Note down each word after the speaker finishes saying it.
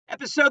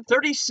Episode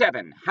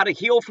 37, How to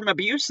Heal from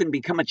Abuse and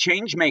Become a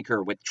Change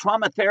Maker with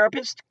trauma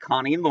therapist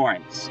Connie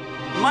Lawrence.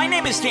 My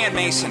name is Dan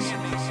Mason.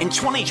 In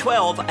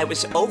 2012, I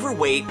was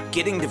overweight,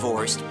 getting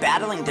divorced,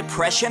 battling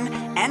depression,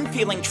 and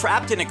feeling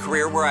trapped in a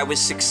career where I was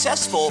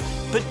successful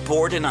but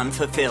bored and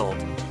unfulfilled.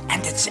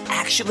 And it's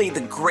actually the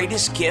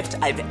greatest gift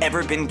I've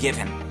ever been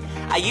given.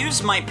 I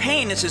used my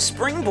pain as a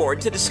springboard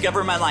to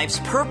discover my life's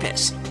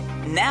purpose.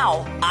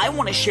 Now, I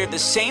want to share the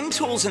same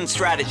tools and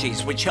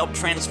strategies which help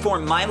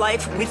transform my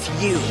life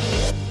with you,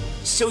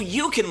 so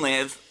you can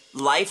live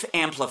Life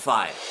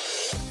Amplified.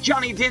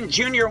 Johnny Dent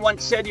Jr.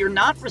 once said, "You're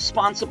not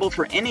responsible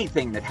for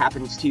anything that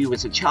happens to you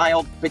as a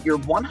child, but you're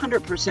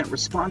 100%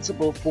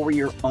 responsible for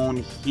your own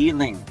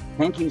healing."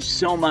 Thank you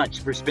so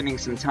much for spending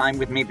some time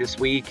with me this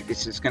week.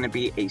 This is going to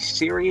be a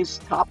serious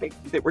topic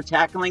that we're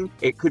tackling.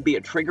 It could be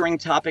a triggering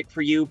topic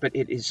for you, but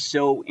it is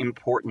so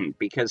important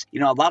because,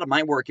 a lot of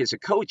my work as a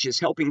coach is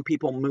helping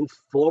people move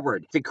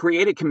forward, to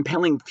create a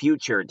compelling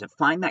future, to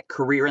find that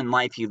career in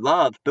life you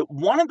love. But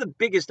one of the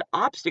biggest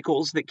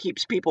obstacles that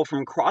keeps people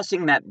from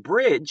crossing that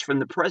bridge from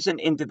the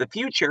present into the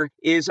future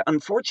is,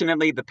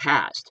 unfortunately, the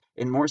past.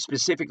 And more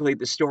specifically,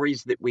 the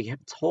stories that we have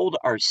told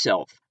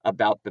ourselves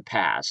about the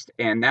past.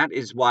 And that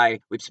is why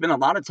we've spent a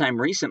lot of time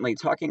recently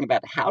talking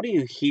about how do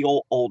you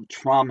heal old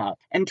trauma.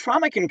 And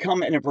trauma can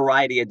come in a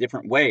variety of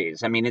different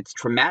ways. I mean, it's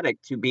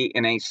traumatic to be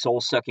in a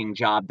soul-sucking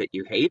job that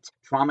you hate.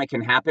 Trauma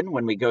can happen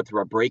when we go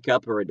through a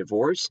breakup or a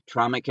divorce.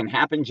 Trauma can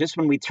happen just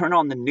when we turn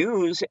on the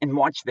news and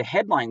watch the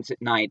headlines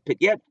at night. But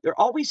yet, there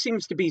always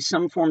seems to be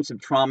some forms of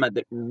trauma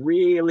that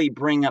really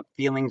bring up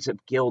feelings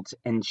of guilt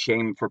and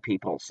shame for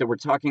people. So we're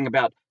talking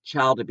about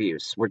child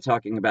abuse. We're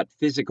talking about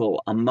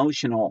physical,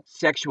 emotional,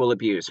 sexual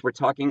abuse. We're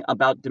talking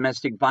about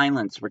domestic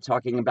violence. We're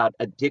talking about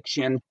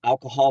addiction,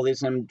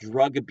 alcoholism,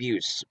 drug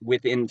abuse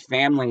within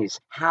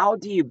families. How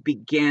do you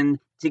begin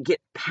to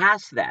get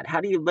past that? How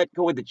do you let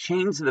go of the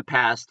chains of the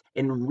past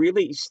and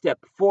really step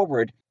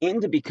forward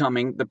into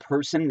becoming the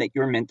person that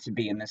you're meant to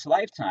be in this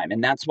lifetime?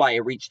 And that's why I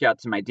reached out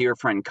to my dear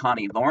friend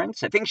Connie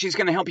Lawrence. I think she's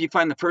going to help you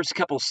find the first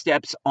couple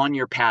steps on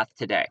your path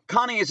today.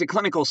 Connie is a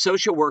clinical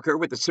social worker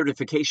with a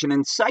certification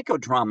in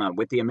psychodrama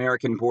with the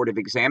American Board of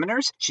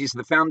Examiners. She's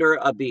the founder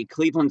of the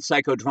Cleveland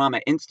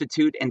Psychodrama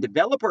Institute and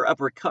developer of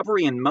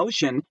Recovery in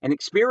Motion, an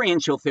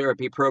experiential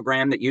therapy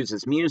program that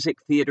uses music,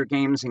 theater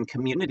games, and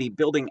community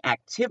building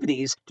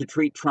activities to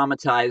treat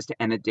traumatized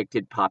and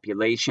addicted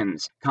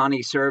populations.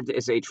 Connie served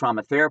as a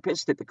trauma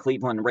therapist at the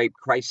Cleveland Rape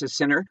Crisis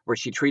Center, where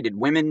she treated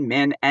women,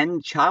 men,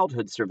 and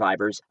childhood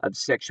survivors of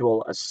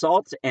sexual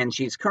assault. And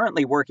she's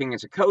currently working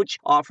as a coach,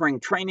 offering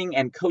training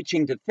and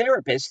coaching to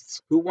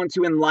therapists who want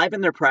to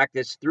enliven their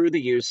practice through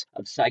the use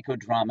of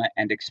psychodrama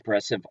and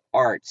expressive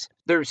arts.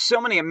 There's so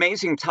many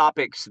amazing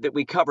topics that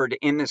we covered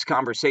in this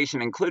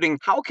conversation, including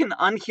how can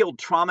unhealed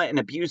trauma and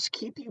abuse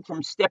keep you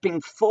from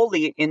stepping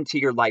fully into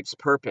your life's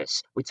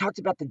purpose? We talked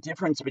about the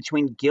difference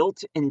between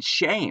guilt and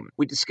shame.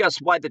 We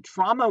discussed why the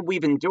trauma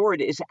we've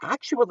endured is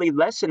actually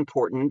less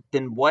important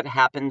than what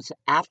happens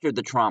after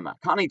the trauma.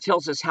 Connie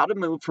tells us how to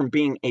move from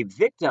being a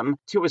victim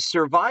to a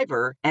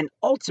survivor and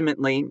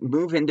ultimately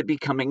move into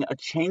becoming a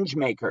change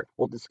maker.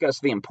 We'll discuss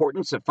the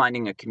importance of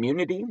finding a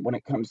community when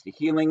it comes to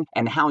healing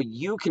and how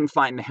you can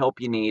find the help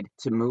you need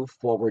to move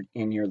forward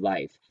in your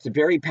life. It's a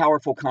very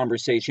powerful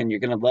conversation. You're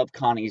going to love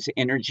Connie's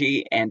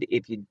energy. And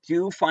if you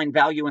do find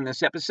value in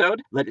this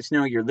episode, let us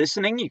know you're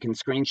listening. You can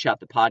screenshot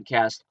the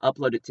podcast,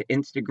 upload it to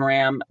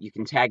Instagram. You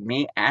can tag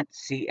me at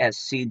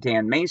CSC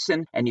Dan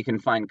Mason, and you can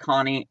find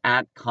Connie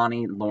at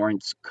Connie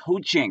Lawrence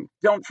Coaching.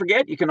 Don't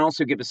forget, you can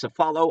also give us a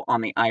follow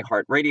on the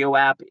iHeartRadio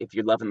app if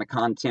you're loving the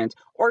content,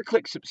 or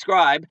click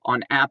subscribe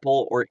on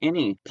Apple or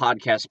any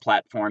podcast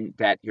platform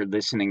that you're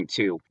listening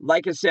to.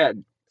 Like I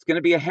said, it's going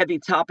to be a heavy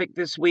topic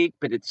this week,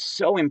 but it's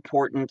so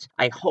important.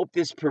 I hope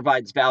this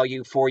provides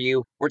value for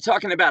you. We're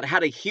talking about how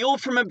to heal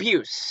from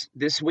abuse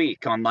this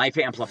week on Life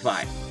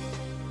Amplified.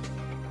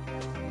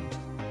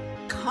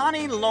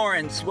 Connie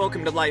Lawrence,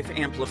 welcome to Life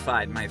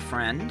Amplified, my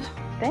friend.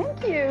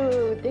 Thank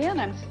you, Dan.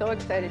 I'm so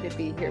excited to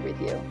be here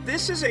with you.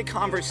 This is a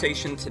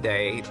conversation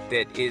today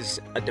that is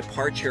a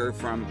departure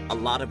from a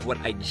lot of what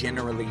I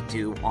generally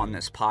do on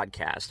this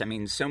podcast. I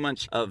mean, so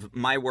much of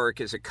my work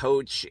as a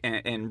coach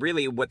and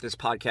really what this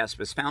podcast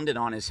was founded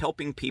on is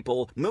helping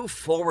people move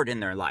forward in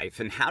their life.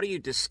 And how do you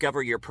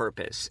discover your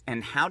purpose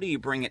and how do you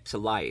bring it to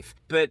life?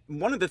 But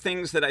one of the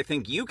things that I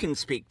think you can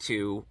speak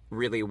to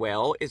really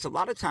well is a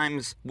lot of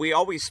times we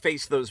always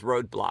face those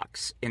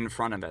roadblocks in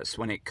front of us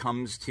when it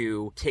comes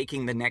to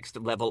taking the next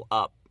level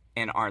up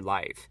in our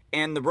life.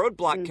 And the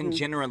roadblock can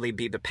generally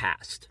be the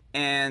past.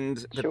 And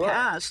the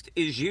past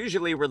is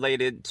usually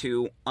related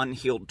to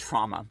unhealed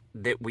trauma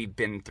that we've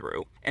been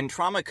through. And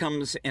trauma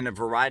comes in a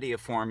variety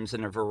of forms,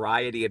 in a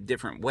variety of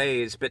different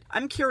ways. But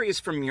I'm curious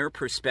from your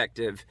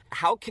perspective,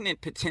 how can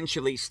it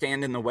potentially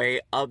stand in the way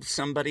of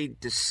somebody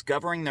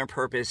discovering their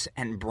purpose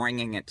and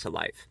bringing it to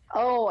life?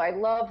 Oh, I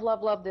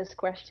love this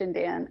question,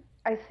 Dan.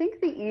 I think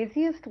the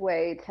easiest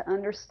way to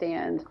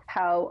understand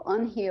how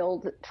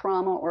unhealed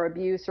trauma or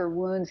abuse or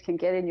wounds can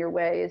get in your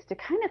way is to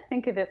kind of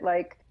think of it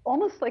like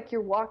almost like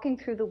you're walking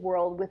through the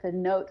world with a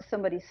note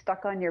somebody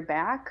stuck on your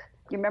back.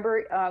 You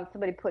remember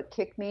somebody put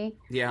 "kick me"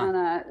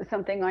 on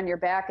something on your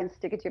back and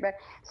stick it to your back?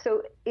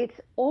 So it's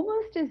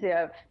almost as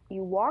if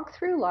you walk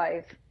through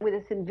life with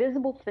this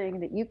invisible thing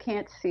that you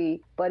can't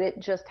see, but it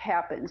just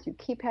happens. You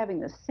keep having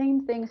the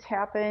same things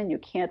happen. You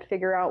can't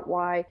figure out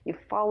why. You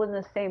fall in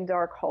the same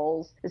dark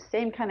holes. The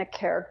same kind of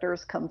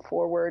characters come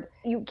forward.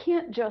 You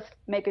can't just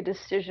make a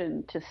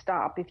decision to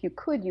stop. If you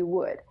could, you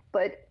would.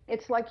 But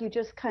it's like you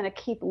just kind of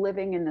keep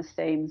living in the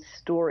same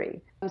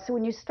story. So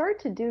when you start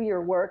to do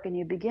your work and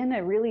you begin to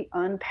really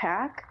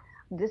unpack,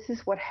 this is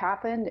what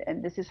happened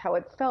and this is how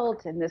it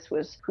felt and this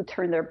was who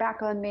turned their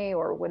back on me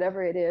or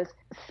whatever it is,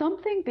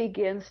 something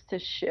begins to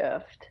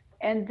shift.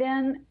 And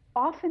then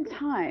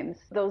oftentimes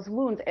those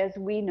wounds, as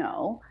we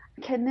know,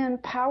 can then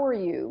power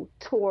you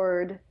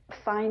toward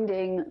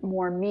finding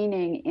more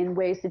meaning in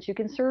ways that you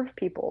can serve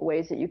people,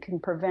 ways that you can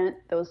prevent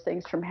those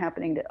things from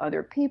happening to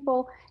other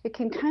people. It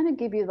can kind of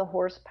give you the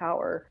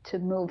horsepower to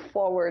move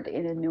forward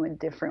in a new and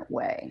different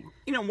way.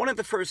 You know, one of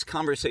the first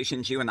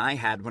conversations you and I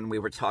had when we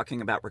were talking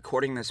about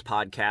recording this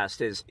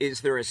podcast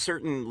is there a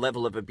certain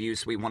level of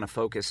abuse we want to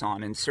focus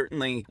on? And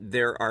certainly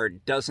there are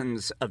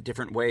dozens of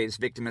different ways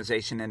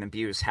victimization and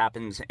abuse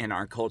happens in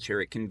our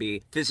culture. It can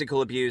be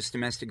physical abuse,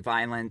 domestic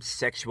violence,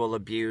 sexual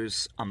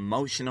abuse,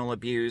 emotional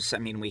abuse. I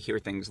mean, we hear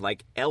things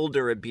like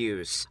elder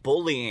abuse,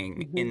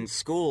 bullying in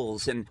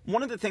schools. And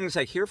one of the things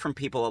I hear from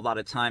people a lot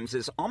of times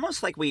is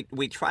almost like we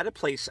try to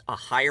place a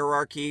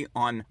hierarchy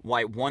on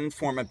why one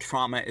form of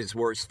trauma is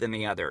worse than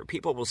the other.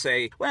 People will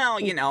say, well,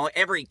 you know,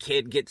 every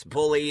kid gets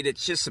bullied.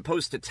 It's just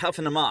supposed to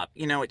toughen them up.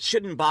 You know, it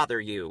shouldn't bother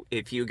you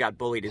if you got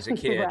bullied as a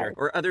kid. Right.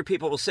 Or other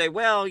people will say,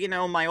 well, you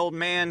know, my old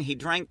man, he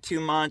drank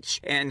too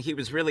much and he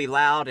was really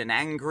loud and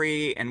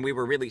angry and we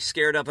were really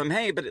scared of him.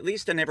 Hey, but at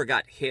least I never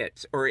got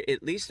hit or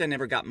at least I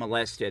never got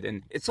molested.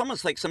 And it's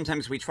almost like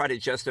sometimes we try to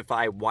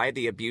justify why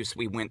the abuse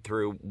we went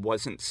through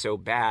wasn't so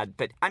bad.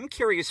 But I'm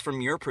curious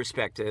from your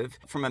perspective,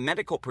 from a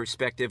medical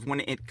perspective, when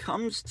it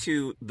comes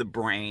to the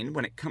brain,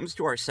 when it comes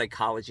to our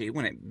psychology,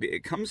 when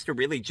it comes to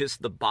really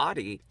just the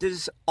body,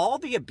 does all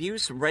the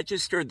abuse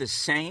register the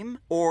same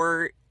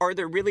or are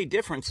there really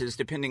differences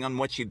depending on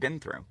what you've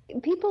been through?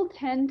 People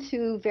tend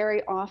to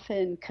very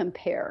often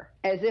compare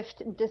as if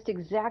just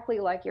exactly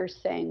like you're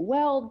saying,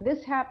 well,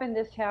 this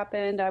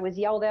happened, I was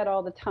yelled at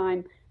all the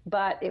time,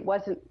 but it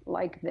wasn't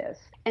like this.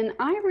 And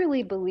I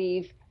really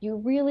believe you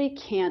really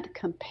can't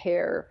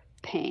compare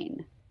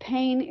pain.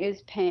 Pain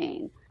is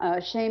pain.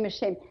 Shame is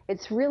shame.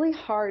 It's really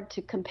hard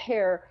to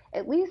compare,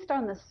 at least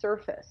on the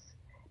surface,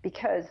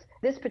 because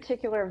this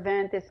particular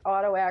event, this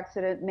auto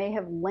accident may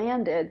have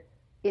landed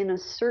in a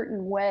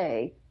certain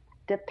way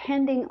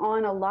depending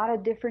on a lot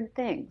of different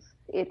things.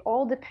 It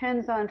all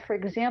depends on, for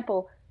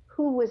example,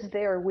 who was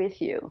there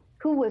with you,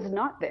 who was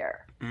not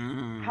there,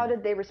 how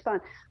did they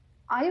respond.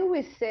 I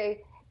always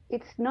say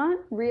it's not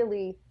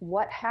really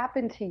what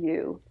happened to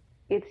you,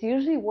 it's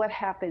usually what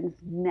happens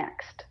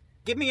next.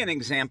 Give me an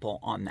example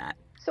on that.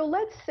 So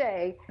let's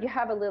say you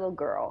have a little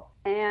girl,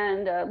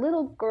 and a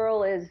little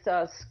girl is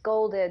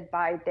scolded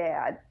by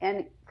dad,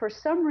 and for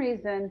some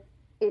reason,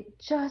 it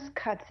just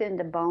cuts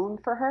into bone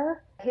for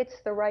her, hits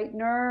the right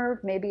nerve.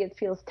 Maybe it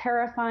feels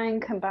terrifying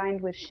combined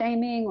with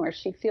shaming, or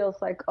she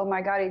feels like, oh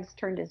my God, he's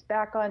turned his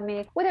back on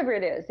me. Whatever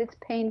it is, it's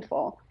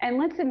painful. And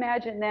let's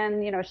imagine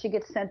then, you know, she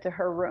gets sent to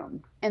her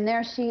room, and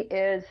there she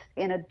is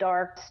in a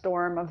dark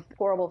storm of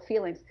horrible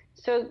feelings.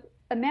 So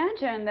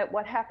imagine that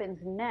what happens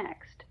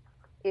next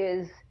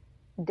is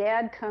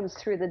dad comes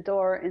through the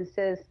door and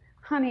says,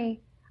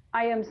 honey,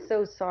 I am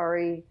so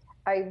sorry.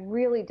 I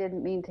really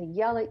didn't mean to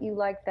yell at you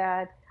like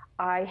that.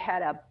 I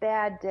had a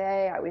bad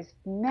day. I was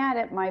mad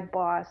at my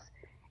boss,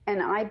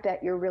 and I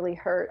bet you're really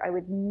hurt. I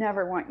would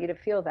never want you to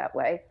feel that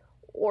way,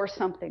 or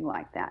something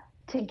like that.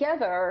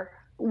 Together,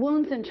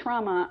 wounds and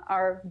trauma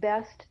are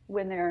best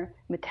when they're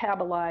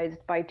metabolized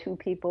by two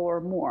people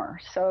or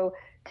more. So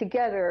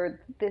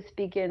together, this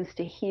begins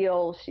to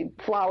heal. She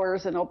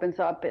flowers and opens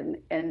up, and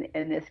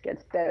this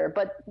gets better.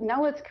 But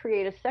now let's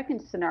create a second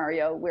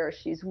scenario where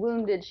she's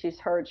wounded, she's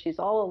hurt, she's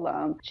all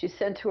alone. She's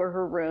sent to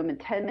her room, and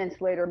 10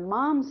 minutes later,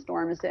 mom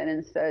storms in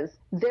and says,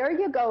 there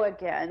you go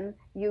again.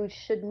 You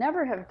should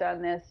never have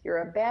done this.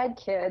 You're a bad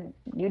kid.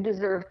 You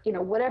deserve,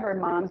 whatever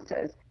mom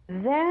says.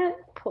 That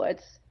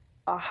puts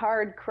a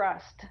hard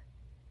crust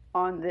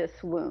on this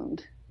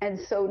wound. And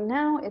so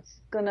now it's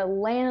going to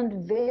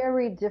land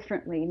very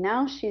differently.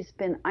 Now she's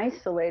been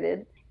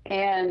isolated,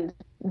 and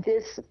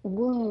this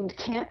wound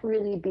can't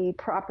really be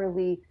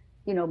properly,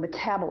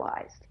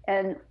 metabolized.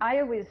 And I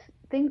always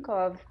think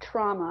of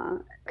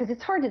trauma, because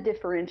it's hard to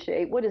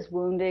differentiate what is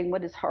wounding,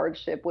 what is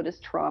hardship, what is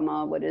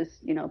trauma, what is,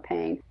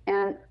 pain.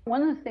 And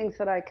one of the things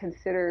that I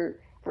consider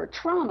for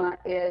trauma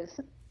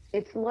is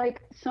it's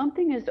like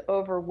something is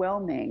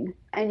overwhelming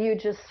and you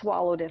just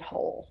swallowed it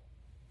whole.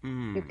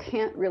 You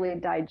can't really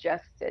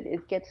digest it.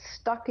 It gets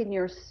stuck in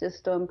your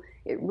system.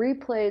 It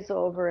replays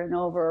over and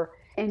over.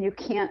 and you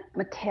can't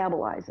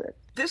metabolize it.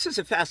 This is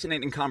a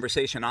fascinating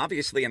conversation.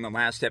 Obviously, in the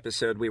last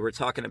episode, we were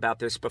talking about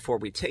this before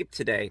we taped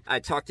today. I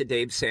talked to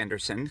Dave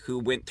Sanderson, who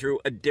went through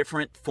a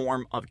different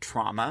form of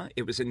trauma.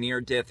 It was a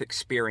near-death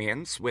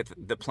experience with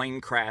the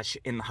plane crash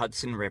in the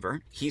Hudson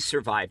River. He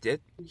survived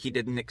it. He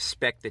didn't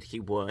expect that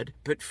he would.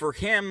 But for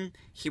him,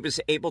 he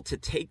was able to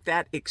take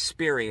that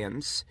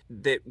experience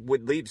that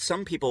would leave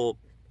some people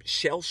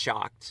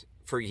shell-shocked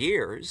for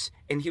years,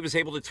 and he was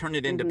able to turn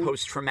it into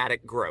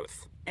post-traumatic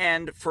growth.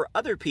 And for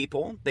other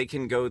people, they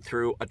can go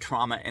through a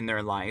trauma in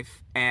their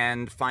life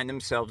and find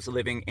themselves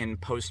living in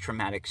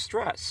post-traumatic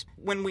stress.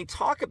 When we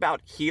talk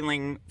about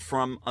healing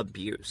from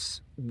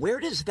abuse, where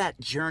does that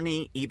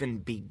journey even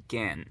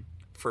begin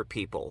for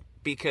people?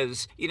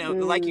 Because,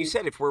 like you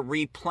said, if we're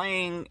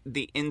replaying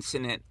the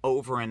incident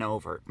over and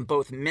over,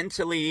 both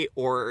mentally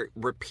or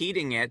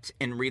repeating it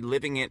and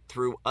reliving it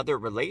through other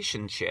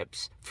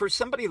relationships, for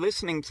somebody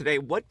listening today,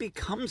 what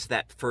becomes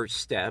that first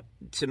step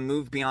to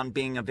move beyond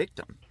being a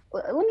victim?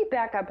 Well, let me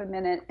back up a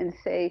minute and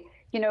say,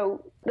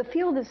 the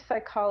field of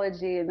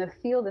psychology and the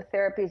field of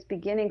therapy is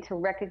beginning to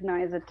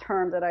recognize a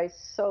term that I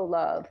so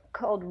love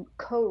called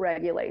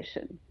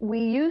co-regulation. We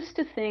used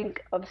to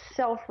think of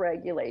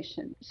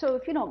self-regulation. So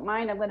if you don't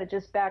mind, I'm going to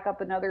just back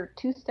up another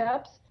 2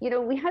 steps.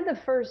 We had the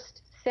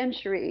first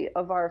century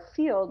of our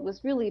field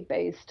was really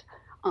based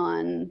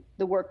on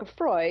the work of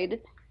Freud.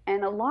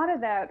 And a lot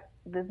of that,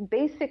 the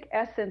basic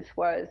essence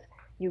was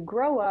you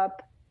grow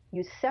up,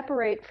 you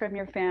separate from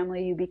your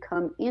family, you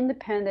become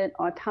independent,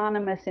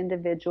 autonomous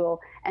individual,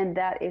 and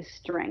that is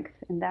strength.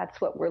 And that's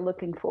what we're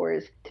looking for,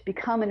 is to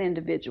become an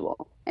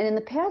individual. And in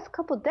the past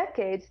couple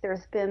decades,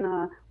 there's been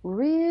a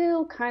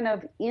real kind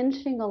of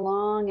inching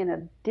along in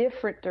a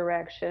different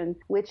direction,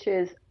 which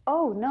is,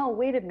 oh no,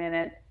 wait a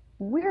minute,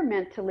 we're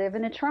meant to live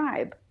in a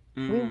tribe.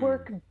 We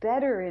work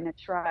better in a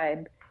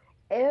tribe.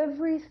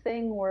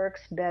 Everything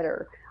works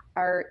better.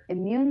 Our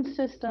immune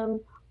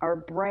system, our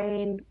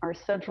brain, our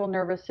central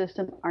nervous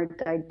system, our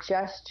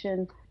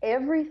digestion,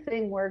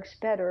 everything works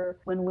better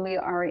when we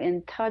are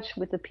in touch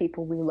with the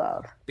people we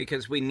love.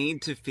 Because we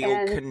need to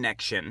feel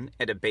connection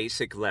at a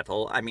basic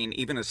level. I mean,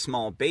 even a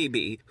small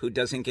baby who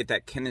doesn't get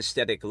that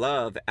kinesthetic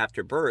love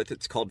after birth,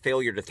 it's called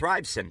failure to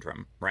thrive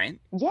syndrome, right?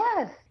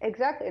 Yes,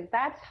 exactly.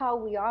 That's how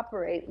we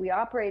operate. We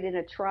operate in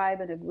a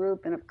tribe, in a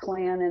group, in a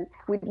clan,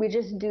 and we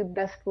just do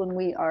best when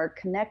we are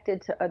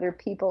connected to other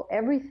people.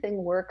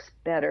 Everything works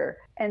better.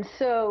 And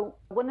so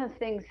one of the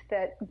things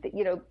that,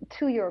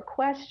 to your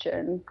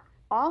question,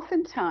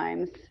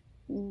 oftentimes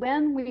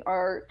when we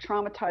are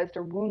traumatized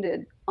or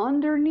wounded,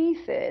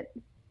 underneath it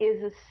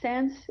is a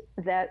sense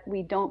that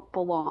we don't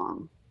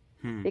belong.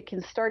 It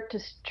can start to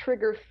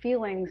trigger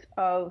feelings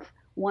of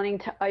wanting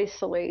to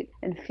isolate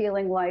and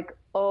feeling like,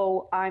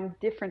 oh, I'm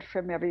different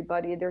from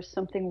everybody. There's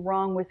something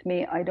wrong with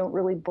me. I don't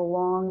really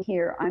belong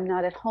here. I'm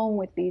not at home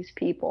with these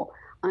people.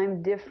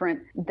 I'm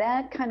different.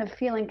 That kind of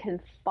feeling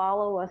can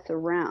follow us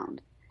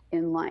around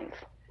in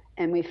life.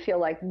 And we feel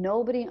like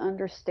nobody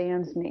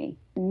understands me.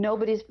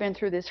 Nobody's been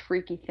through this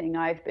freaky thing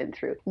I've been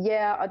through.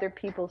 Yeah, other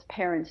people's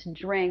parents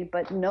drink,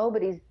 but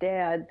nobody's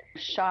dad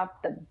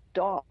shot the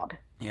dog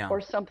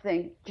or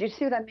something. Do you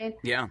see what I mean?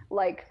 Yeah.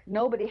 Like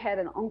nobody had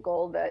an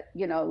uncle that,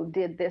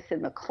 did this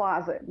in the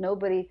closet.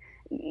 Nobody,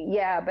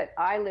 but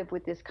I live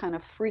with this kind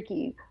of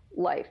freaky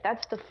life.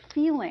 That's the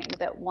feeling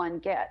that one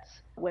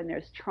gets when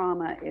there's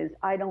trauma, is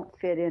I don't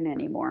fit in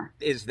anymore.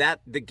 Is that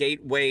the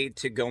gateway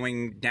to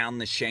going down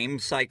the shame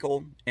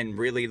cycle and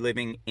really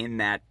living in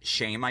that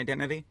shame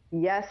identity?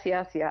 Yes.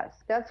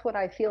 That's what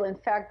I feel. In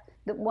fact,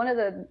 one of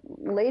the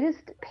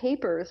latest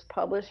papers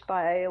published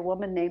by a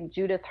woman named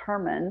Judith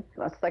Herman,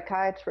 a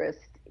psychiatrist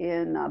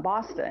in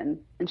Boston,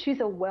 and she's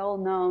a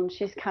well-known,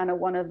 she's kind of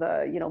one of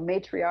the,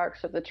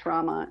 matriarchs of the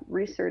trauma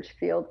research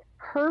field.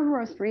 Her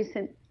most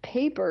recent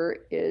paper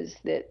is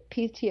that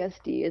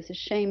PTSD is a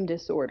shame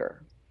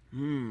disorder.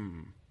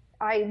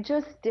 I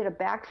just did a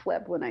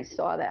backflip when I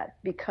saw that,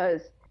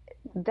 because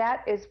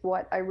that is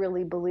what I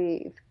really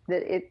believe,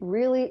 that it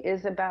really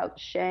is about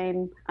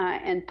shame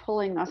and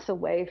pulling us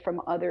away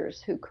from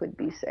others who could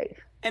be safe.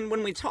 And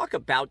when we talk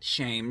about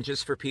shame,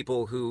 just for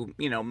people who,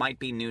 might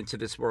be new to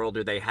this world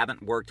or they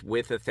haven't worked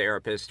with a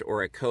therapist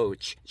or a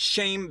coach,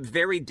 shame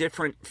very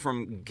different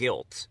from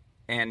guilt.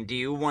 And do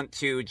you want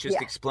to just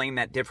explain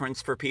that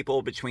difference for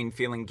people between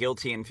feeling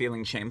guilty and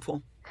feeling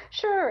shameful?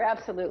 Sure,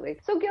 absolutely.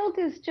 So guilt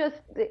is just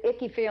the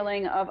icky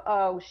feeling of,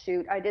 oh,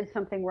 shoot, I did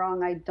something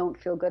wrong. I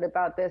don't feel good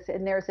about this.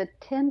 And there's a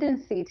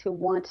tendency to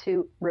want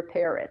to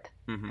repair it.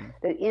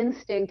 The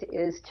instinct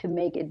is to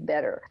make it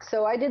better.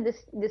 So I did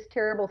this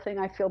terrible thing.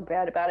 I feel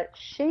bad about it.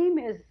 Shame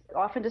is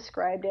often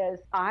described as,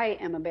 I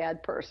am a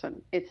bad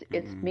person. It's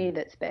me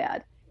that's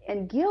bad.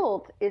 And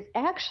guilt is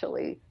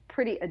actually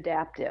pretty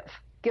adaptive.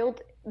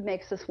 Guilt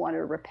makes us want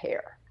to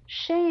repair.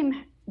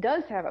 Shame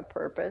does have a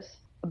purpose,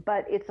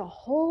 but it's a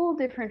whole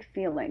different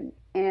feeling.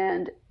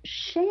 And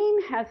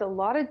shame has a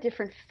lot of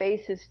different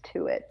faces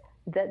to it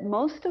that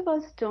most of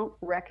us don't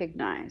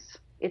recognize.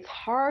 it's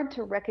hard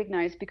to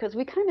recognize because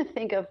we kind of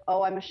think of,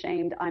 oh, I'm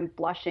ashamed, I'm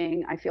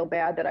blushing, I feel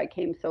bad that I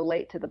came so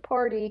late to the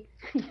party,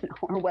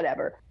 or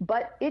whatever.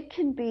 But it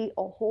can be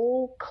a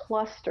whole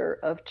cluster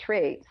of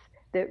traits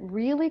that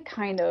really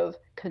kind of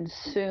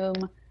consume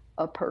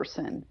a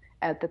person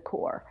at the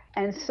core.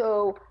 And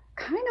so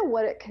kind of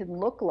what it can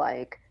look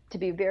like to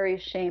be a very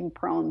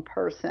shame-prone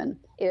person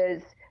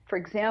is, for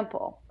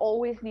example,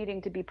 always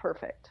needing to be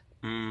perfect.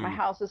 My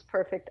house is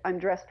perfect. I'm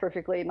dressed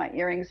perfectly. My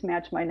earrings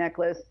match my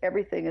necklace.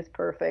 Everything is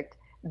perfect.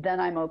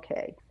 Then I'm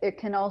okay. It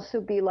can also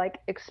be like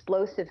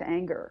explosive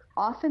anger.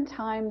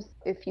 Oftentimes,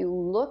 if you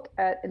look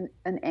at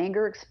an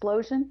anger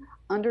explosion,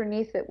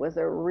 underneath it was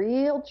a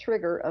real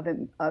trigger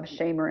of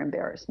shame or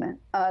embarrassment.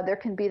 There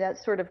can be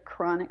that sort of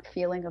chronic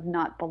feeling of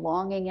not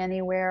belonging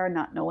anywhere,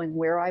 not knowing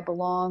where I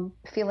belong,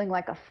 feeling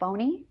like a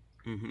phony.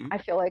 Mm-hmm. I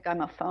feel like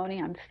I'm a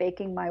phony. I'm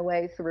faking my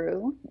way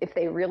through. If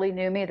they really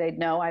knew me, they'd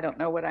know I don't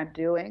know what I'm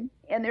doing.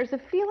 And there's a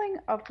feeling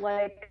of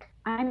like,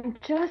 I'm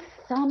just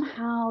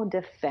somehow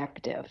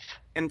defective.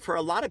 And for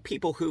a lot of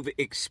people who've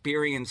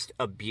experienced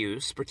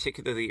abuse,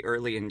 particularly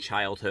early in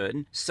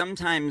childhood,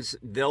 sometimes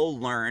they'll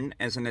learn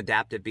as an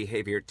adaptive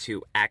behavior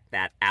to act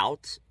that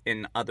out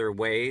in other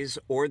ways,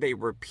 or they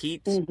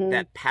repeat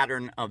that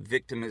pattern of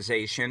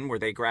victimization where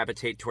they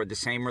gravitate toward the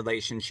same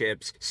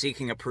relationships,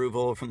 seeking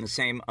approval from the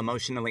same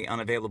emotionally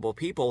unavailable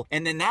people,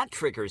 and then that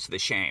triggers the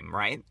shame,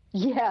 right?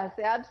 Yes,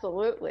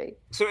 absolutely.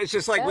 So it's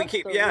just like we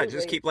keep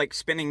like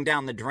spinning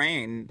down the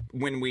drain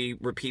when we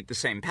repeat the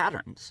same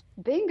patterns.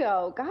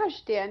 Bingo.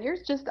 Gosh, Dan, you're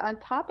just on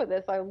top of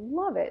this. I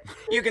love it.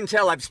 You can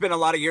tell I've spent a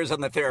lot of years on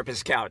the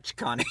therapist couch,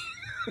 Connie.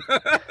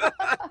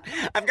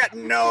 I've got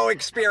no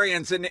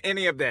experience in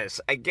any of this.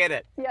 I get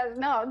it. Yes,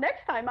 no,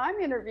 next time I'm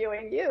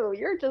interviewing you,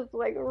 you're just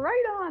like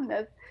right on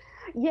this.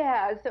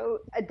 Yeah, so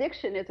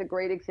addiction is a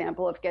great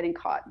example of getting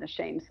caught in a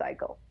shame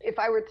cycle. If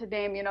I were to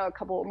name, a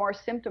couple more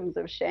symptoms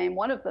of shame,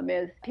 one of them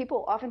is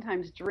people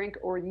oftentimes drink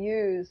or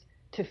use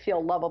to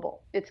feel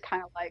lovable. It's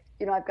kind of like,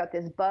 I've got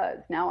this buzz.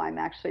 Now I'm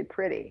actually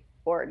pretty,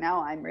 or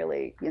now I'm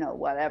really,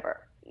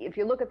 whatever. If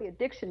you look at the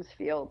addictions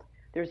field,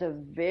 there's a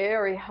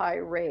very high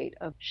rate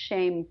of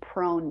shame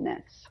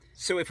proneness.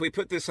 So if we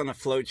put this on a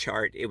flow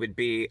chart, it would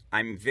be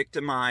I'm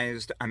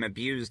victimized, I'm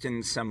abused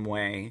in some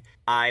way.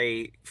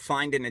 I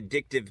find an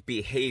addictive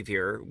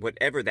behavior,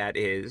 whatever that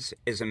is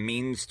a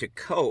means to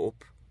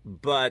cope,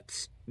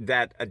 but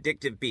that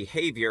addictive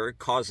behavior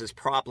causes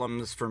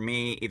problems for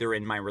me either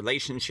in my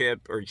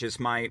relationship or just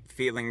my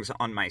feelings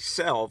on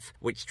myself,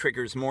 which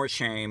triggers more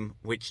shame,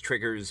 which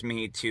triggers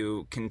me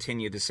to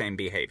continue the same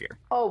behavior.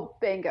 Oh,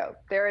 bingo.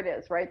 There it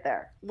is, right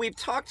there. We've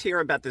talked here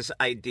about this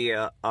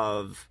idea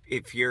of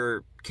if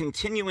you're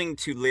continuing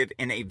to live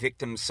in a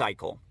victim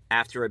cycle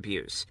after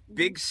abuse.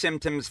 Big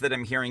symptoms that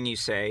I'm hearing you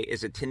say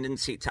is a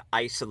tendency to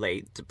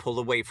isolate, to pull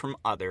away from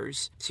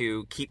others,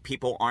 to keep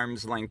people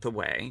arm's length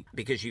away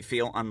because you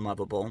feel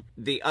unlovable.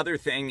 The other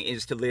thing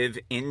is to live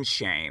in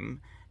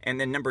shame. And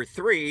then number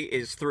 3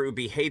 is through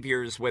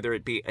behaviors, whether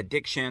it be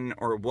addiction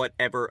or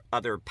whatever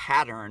other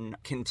pattern,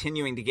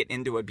 continuing to get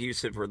into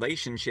abusive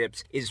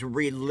relationships is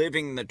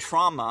reliving the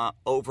trauma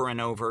over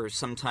and over,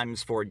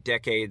 sometimes for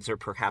decades or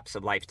perhaps a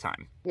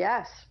lifetime.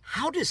 Yes.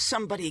 How does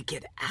somebody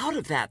get out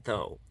of that,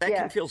 though? That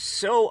can feel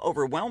so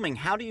overwhelming.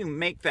 How do you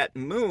make that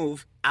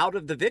move out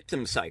of the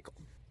victim cycle?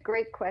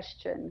 Great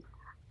question.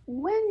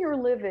 When you're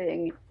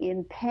living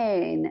in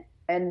pain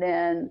and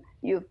then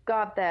you've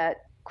got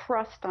that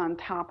crust on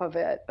top of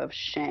it of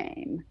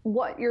shame,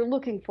 what you're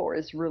looking for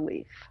is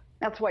relief.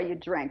 That's why you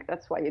drink.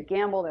 That's why you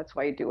gamble. That's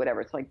why you do whatever.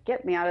 It's like,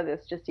 get me out of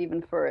this just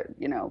even for,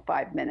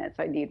 5 minutes.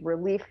 I need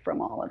relief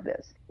from all of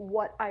this.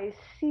 What I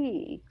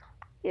see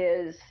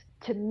is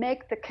to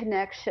make the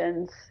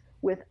connections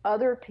with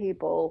other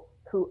people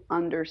who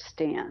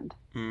understand.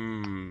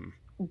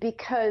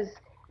 Because,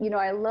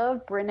 I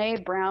love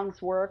Brené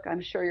Brown's work.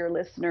 I'm sure your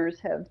listeners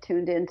have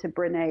tuned into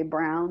Brené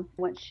Brown.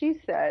 What she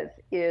says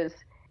is,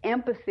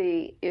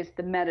 empathy is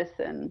the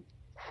medicine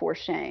for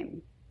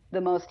shame. The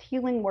most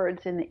healing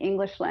words in the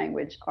English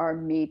language are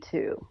me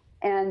too.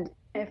 And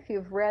if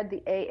you've read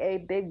the AA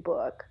Big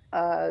Book,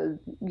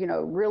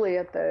 really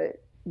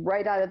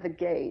right out of the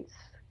gates,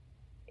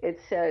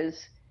 it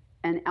says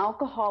an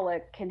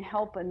alcoholic can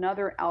help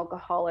another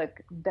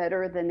alcoholic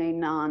better than a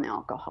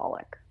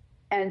non-alcoholic.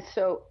 And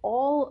so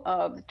all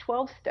of the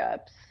 12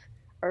 steps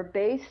are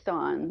based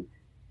on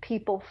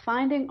people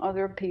finding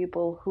other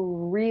people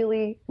who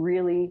really,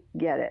 really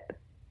get it.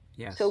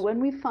 Yes. So when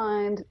we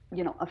find,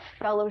 a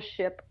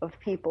fellowship of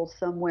people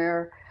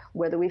somewhere,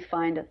 whether we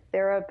find a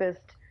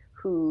therapist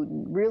who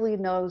really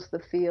knows the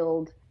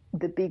field,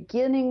 the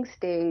beginning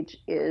stage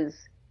is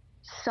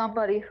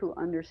somebody who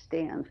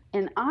understands.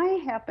 And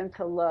I happen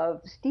to love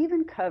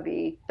Stephen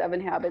Covey,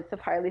 7 Habits of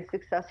Highly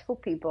Successful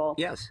People.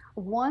 Yes.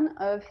 One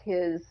of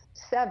his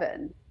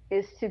 7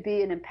 is to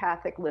be an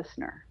empathic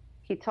listener.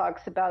 He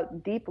talks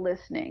about deep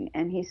listening,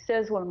 and he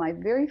says one of my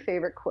very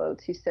favorite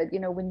quotes. He said,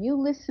 when you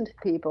listen to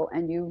people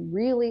and you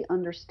really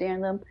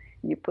understand them,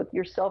 and you put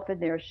yourself in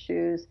their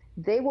shoes,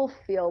 they will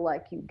feel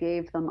like you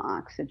gave them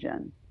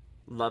oxygen.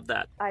 Love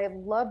that. I have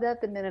loved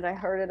that the minute I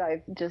heard it.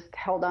 I've just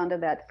held on to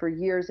that for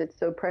years. It's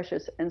so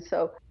precious. And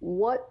so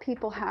what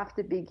people have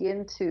to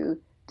begin to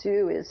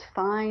do is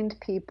find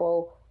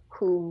people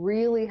who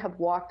really have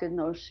walked in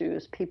those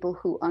shoes, people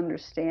who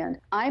understand.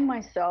 I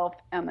myself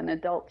am an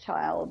adult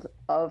child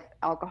of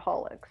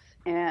alcoholics.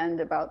 And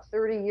about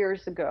 30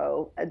 years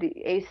ago, the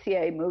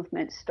ACA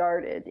movement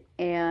started.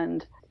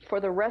 And for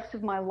the rest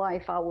of my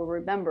life, I will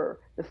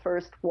remember the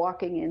first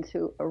walking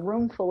into a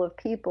room full of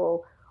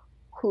people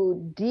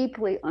who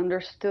deeply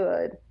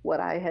understood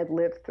what I had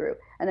lived through.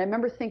 And I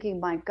remember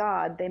thinking, my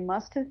God, they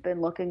must have been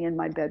looking in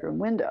my bedroom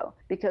window.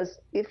 Because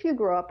if you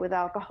grew up with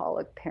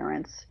alcoholic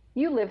parents,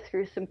 you lived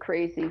through some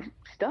crazy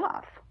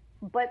stuff.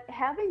 But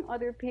having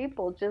other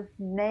people just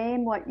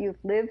name what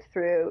you've lived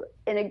through,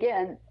 and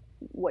again,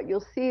 what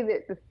you'll see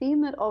that the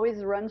theme that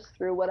always runs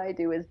through what I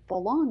do is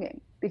belonging.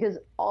 Because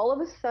all of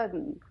a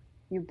sudden,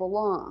 you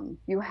belong.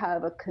 You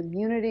have a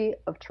community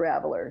of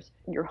travelers,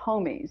 your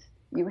homies.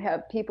 You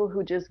have people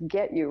who just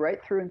get you right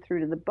through and through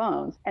to the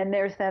bones. And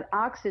there's that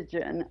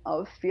oxygen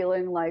of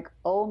feeling like,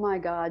 oh my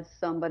God,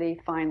 somebody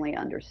finally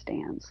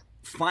understands.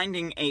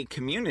 Finding a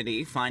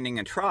community, finding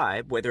a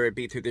tribe, whether it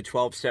be through the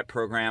 12-step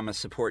program, a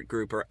support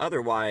group, or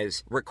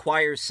otherwise,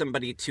 requires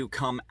somebody to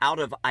come out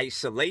of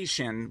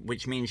isolation,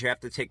 which means you have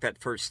to take that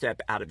first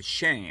step out of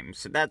shame.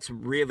 So that's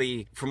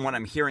really, from what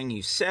I'm hearing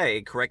you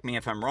say, correct me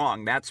if I'm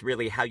wrong, that's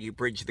really how you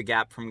bridge the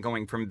gap from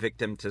going from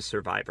victim to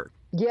survivor.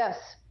 Yes.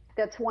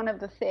 That's one of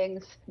the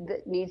things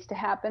that needs to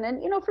happen.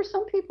 And, for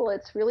some people,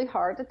 it's really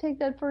hard to take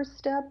that first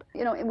step.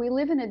 And we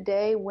live in a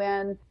day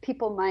when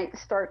people might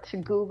start to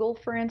Google,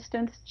 for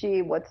instance,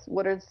 gee, what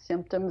are the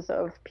symptoms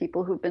of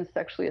people who've been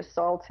sexually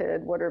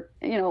assaulted?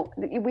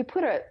 We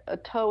put a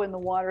toe in the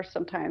water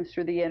sometimes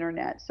through the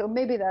internet. So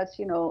maybe that's,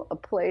 a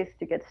place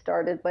to get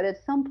started. But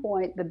at some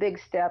point, the big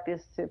step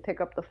is to pick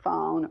up the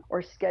phone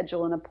or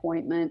schedule an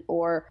appointment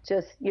or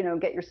just,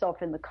 get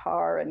yourself in the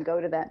car and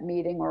go to that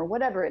meeting or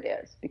whatever it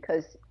is,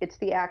 because it's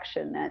the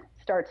action that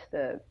starts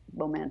the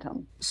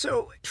momentum.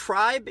 So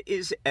tribe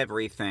is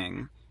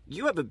everything.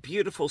 You have a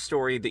beautiful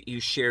story that you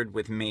shared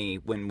with me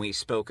when we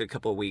spoke a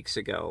couple weeks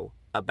ago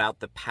about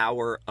the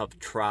power of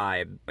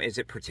tribe as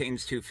it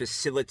pertains to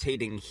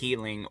facilitating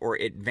healing or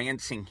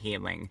advancing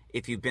healing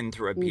if you've been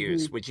through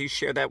abuse. Mm-hmm. Would you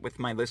share that with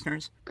my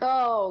listeners?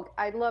 Oh,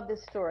 I love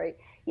this story.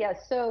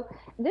 Yes, so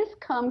this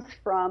comes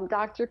from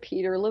Dr.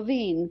 Peter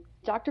Levine.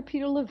 Dr.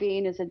 Peter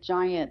Levine is a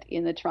giant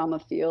in the trauma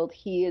field.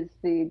 He is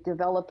the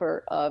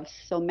developer of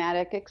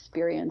somatic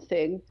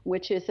experiencing,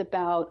 which is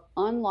about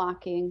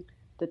unlocking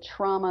the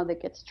trauma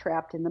that gets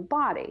trapped in the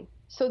body.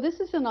 So this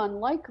is an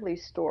unlikely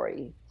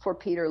story for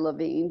Peter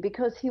Levine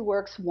because he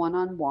works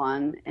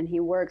one-on-one and he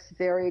works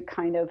very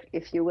kind of,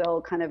 if you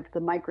will, kind of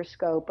the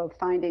microscope of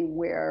finding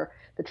where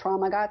the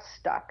trauma got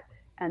stuck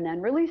and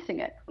then releasing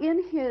it.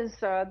 In his,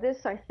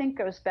 this I think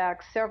goes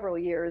back several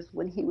years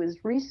when he was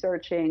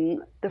researching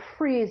the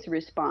freeze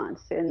response.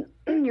 And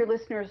your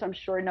listeners, I'm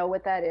sure, know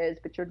what that is,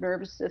 but your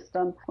nervous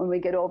system, when we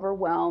get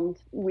overwhelmed,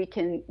 we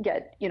can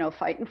get,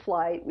 fight and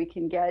flight, we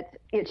can get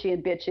itchy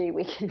and bitchy,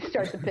 we can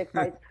start to pick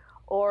fights.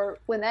 Or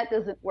when that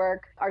doesn't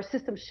work, our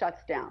system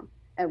shuts down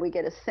and we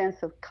get a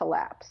sense of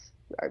collapse.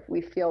 We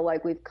feel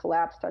like we've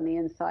collapsed on the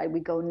inside. We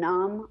go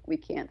numb, we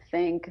can't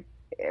think.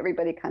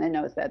 Everybody kind of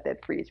knows that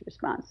freeze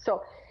response.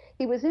 So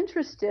he was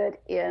interested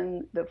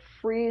in the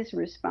freeze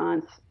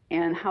response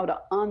and how to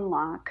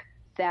unlock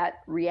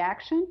that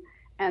reaction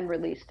and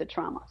release the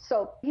trauma.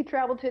 So he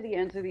traveled to the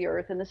ends of the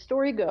earth, and the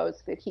story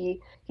goes that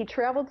he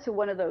traveled to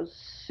one of those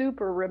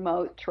super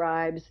remote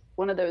tribes,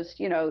 one of those,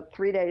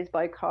 3 days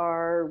by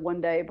car,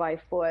 1 day by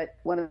foot,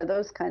 one of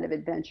those kind of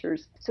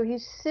adventures. So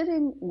he's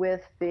sitting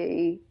with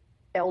the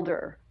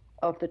elder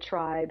of the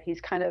tribe. He's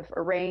kind of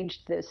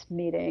arranged this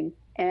meeting,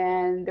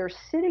 and they're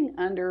sitting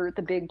under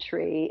the big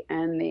tree,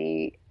 and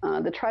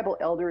the tribal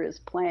elder is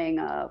playing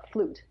a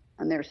flute,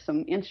 and there's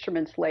some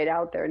instruments laid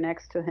out there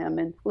next to him.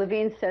 And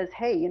Levine says,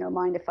 hey,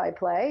 mind if I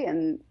play?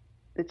 And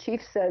the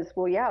chief says,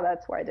 well, yeah,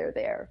 that's why they're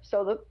there.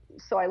 So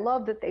I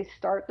love that they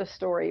start the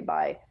story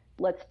by,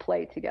 let's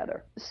play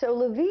together. So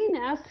Levine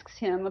asks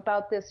him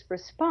about this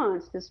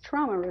response, this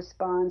trauma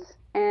response,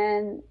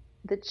 and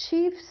the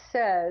chief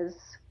says,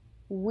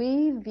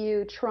 we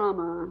view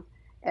trauma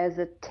as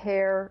a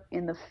tear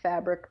in the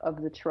fabric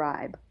of the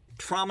tribe.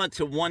 Trauma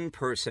to one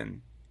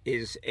person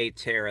is a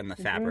tear in the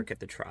fabric of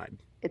the tribe.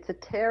 It's a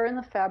tear in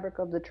the fabric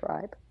of the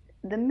tribe.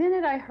 The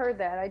minute I heard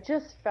that, I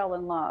just fell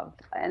in love.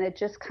 And it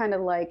just kind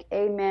of like,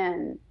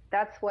 amen.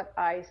 That's what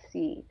I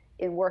see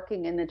in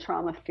working in the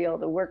trauma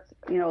field. I worked,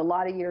 a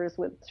lot of years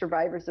with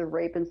survivors of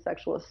rape and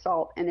sexual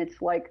assault. And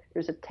it's like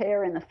there's a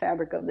tear in the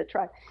fabric of the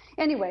tribe.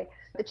 Anyway,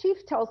 the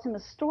chief tells him a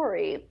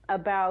story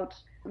about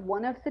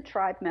one of the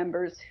tribe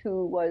members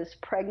who was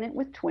pregnant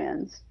with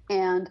twins,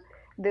 and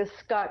this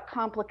got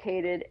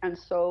complicated, and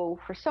so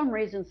for some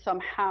reason,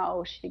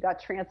 somehow, she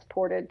got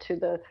transported to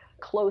the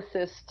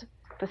closest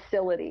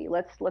facility,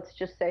 let's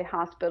just say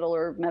hospital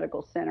or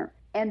medical center,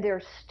 and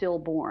they're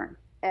stillborn.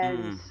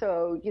 And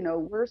so,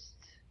 worst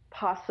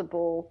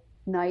possible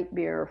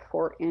nightmare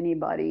for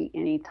anybody,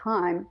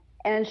 anytime.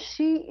 And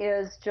she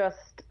is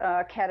just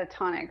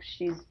catatonic.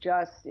 She's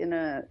just in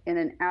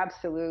an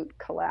absolute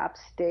collapse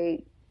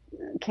state,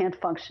 can't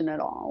function at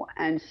all.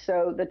 And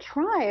so the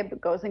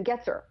tribe goes and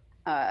gets her.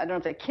 I don't know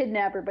if they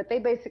kidnap her, but they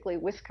basically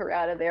whisk her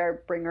out of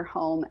there, bring her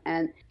home.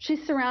 And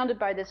she's surrounded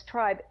by this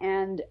tribe.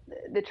 And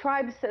the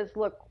tribe says,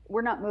 look,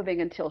 we're not moving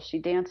until she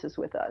dances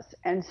with us.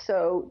 And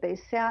so they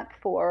sat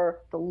for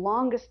the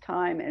longest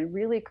time and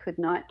really could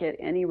not get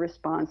any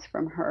response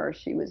from her.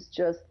 She was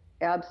just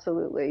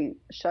absolutely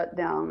shut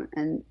down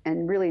and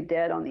really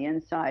dead on the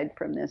inside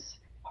from this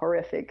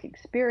horrific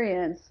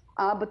experience.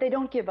 But they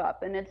don't give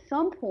up. And at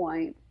some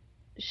point,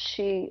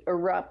 she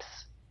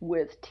erupts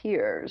with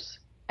tears.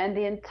 And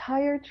the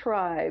entire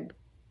tribe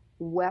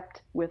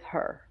wept with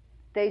her.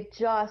 They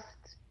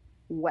just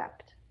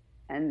wept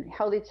and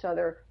held each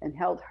other and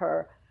held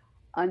her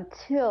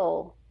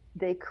until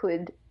they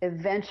could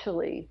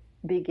eventually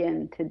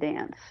begin to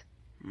dance.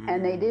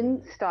 And they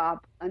didn't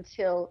stop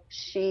until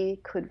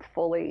she could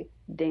fully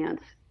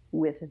dance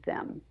with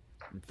them.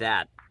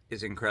 That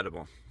is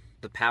incredible.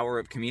 The power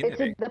of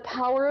community. The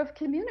power of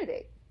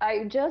community.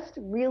 I just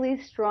really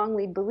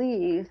strongly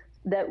believe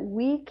that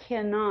we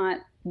cannot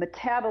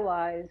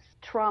metabolize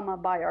trauma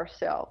by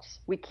ourselves.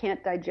 We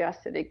can't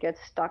digest it. It gets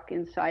stuck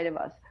inside of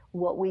us.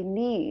 What we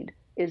need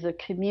is a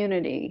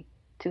community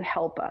to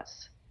help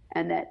us.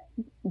 And that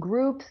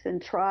groups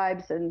and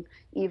tribes and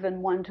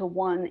even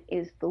one-to-one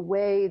is the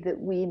way that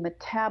we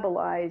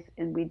metabolize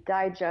and we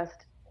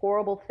digest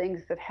horrible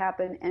things that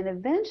happen. And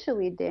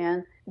eventually,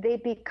 Dan, they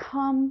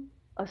become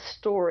a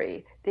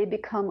story. They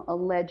become a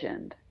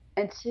legend.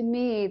 And to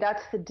me,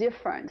 that's the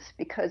difference,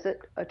 because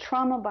a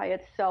trauma by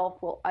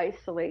itself will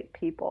isolate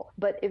people.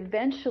 But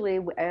eventually,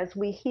 as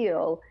we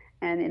heal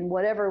and in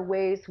whatever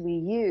ways we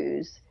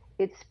use,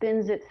 it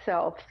spins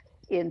itself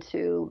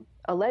into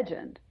a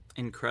legend.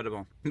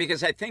 Incredible.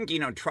 Because I think,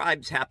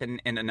 tribes happen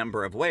in a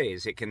number of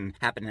ways. It can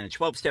happen in a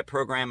 12-step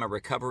program, a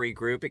recovery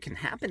group. It can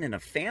happen in a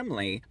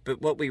family.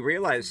 But what we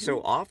realize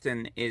so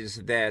often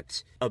is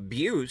that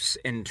abuse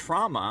and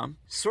trauma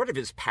sort of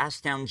is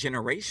passed down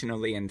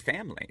generationally in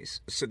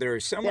families. So there are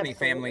so many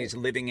families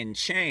living in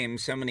shame,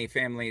 so many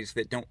families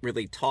that don't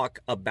really talk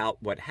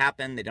about what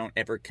happened. They don't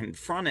ever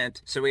confront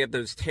it. So we have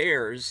those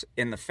tears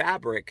in the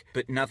fabric,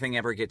 but nothing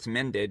ever gets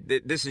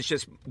mended. This is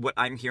just what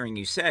I'm hearing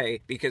you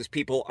say, because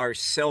people are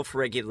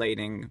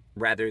self-regulating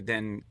rather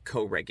than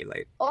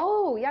co-regulate.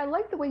 Oh, yeah, I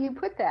like the way you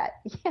put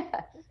that.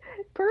 Yes,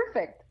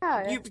 perfect.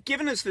 Yeah. You've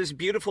given us this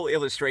beautiful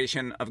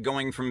illustration of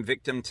going from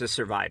victim to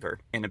survivor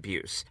in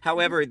abuse.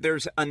 However,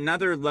 there's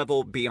another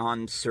level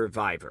beyond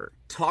survivor.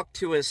 Talk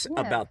to us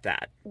about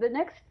that. The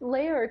next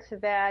layer to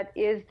that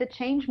is the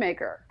change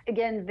maker.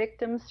 Again,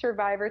 victim,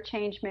 survivor,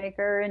 change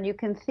maker. And you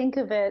can think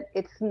of it,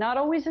 it's not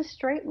always a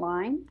straight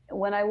line.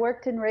 When I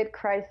worked in rape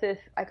crisis,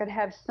 I could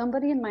have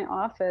somebody in my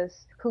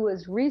office who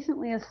was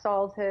recently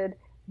assaulted,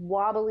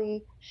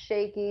 wobbly,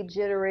 shaky,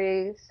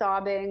 jittery,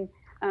 sobbing.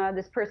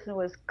 This person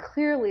was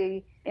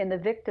clearly in the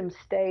victim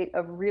state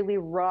of really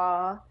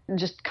raw,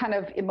 just kind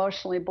of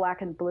emotionally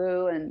black and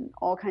blue and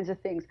all kinds of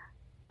things.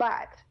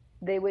 But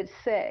they would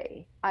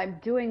say, I'm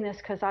doing this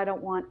because I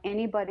don't want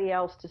anybody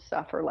else to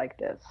suffer like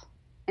this.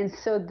 And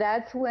so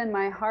that's when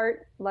my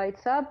heart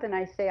lights up and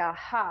I say,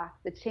 aha,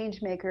 the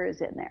change maker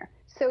is in there.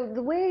 So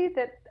the way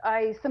that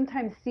I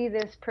sometimes see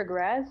this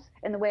progress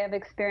and the way I've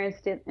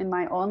experienced it in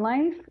my own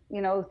life,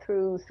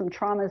 through some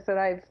traumas that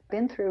I've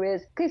been through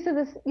is, okay, so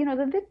this,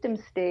 the victim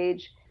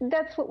stage,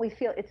 that's what we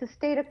feel. It's a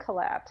state of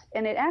collapse.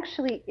 And it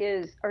actually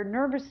is, our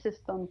nervous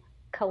system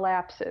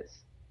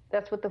collapses.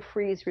 That's what the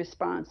freeze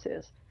response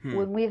is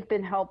when we've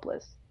been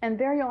helpless. And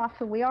very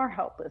often we are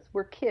helpless.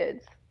 We're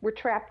kids. We're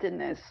trapped in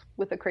this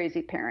with a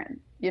crazy parent.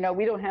 We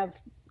don't have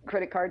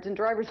credit cards and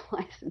driver's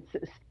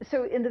licenses.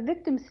 So in the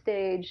victim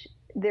stage,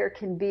 there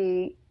can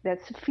be that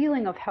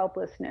feeling of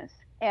helplessness.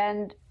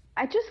 And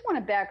I just want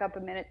to back up a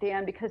minute,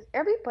 Dan, because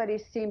everybody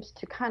seems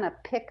to kind of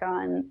pick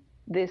on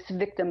this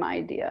victim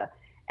idea.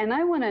 And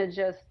I want to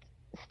just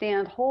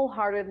stand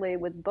wholeheartedly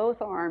with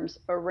both arms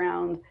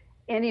around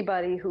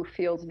anybody who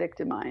feels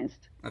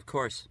victimized. Of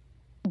course.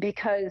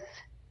 Because,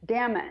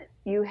 damn it,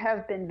 you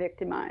have been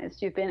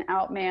victimized. You've been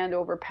outmanned,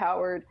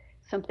 overpowered.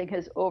 Something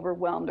has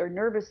overwhelmed our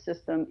nervous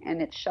system,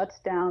 and it shuts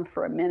down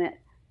for a minute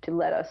to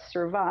let us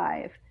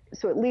survive.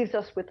 So it leaves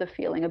us with the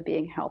feeling of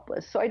being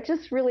helpless. So I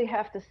just really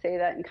have to say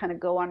that and kind of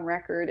go on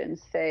record and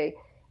say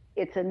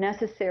it's a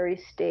necessary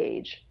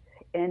stage.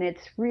 And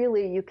it's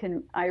really,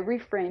 I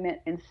reframe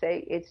it and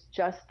say it's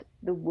just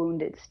the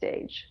wounded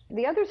stage.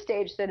 The other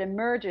stage that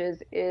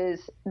emerges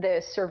is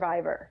the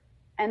survivor.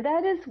 And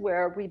that is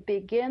where we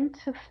begin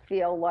to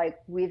feel like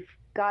we've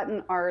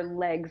gotten our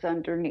legs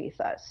underneath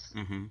us.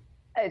 Mm-hmm.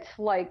 It's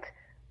like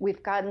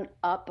we've gotten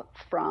up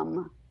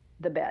from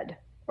the bed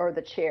or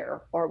the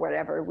chair or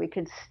whatever. We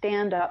can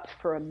stand up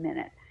for a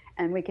minute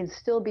and we can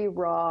still be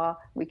raw.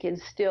 We can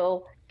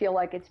still feel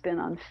like it's been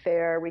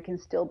unfair. We can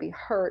still be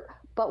hurt,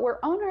 but we're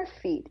on our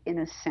feet in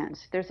a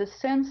sense. There's a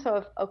sense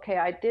of, okay,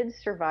 I did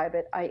survive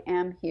it. I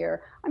am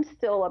here. I'm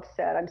still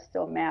upset. I'm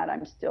still mad.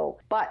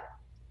 but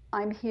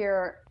I'm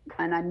here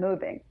and I'm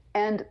moving.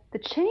 And the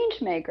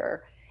change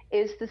maker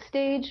is the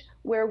stage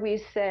where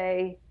we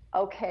say,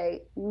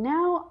 okay,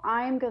 now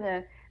I'm going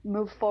to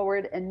move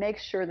forward and make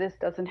sure this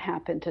doesn't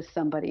happen to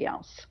somebody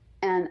else.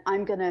 And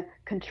I'm going to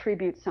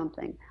contribute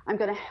something. I'm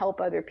going to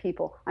help other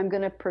people. I'm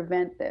going to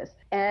prevent this.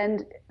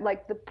 And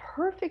like the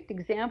perfect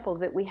example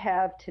that we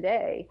have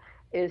today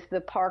is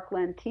the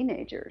Parkland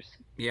teenagers.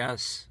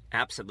 Yes,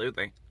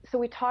 absolutely. So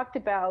we talked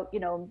about,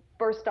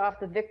 first off,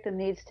 the victim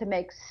needs to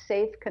make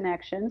safe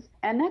connections.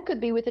 And that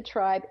could be with a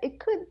tribe. It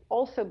could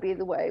also be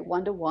the way,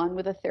 one-to-one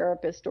with a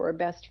therapist or a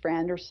best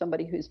friend or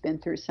somebody who's been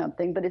through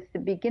something. But it's the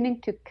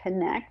beginning to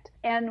connect.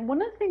 And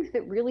one of the things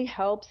that really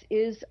helps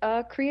is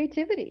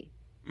creativity.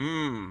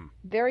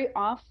 Very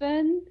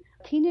often,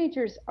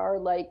 teenagers are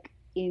like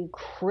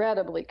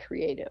incredibly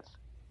creative.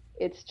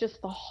 It's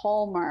just the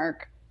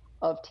hallmark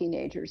of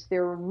teenagers.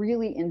 They're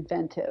really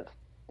inventive.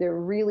 They're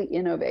really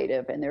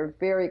innovative, and they're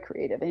very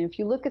creative. And if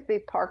you look at the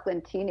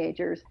Parkland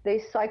teenagers,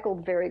 they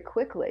cycled very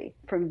quickly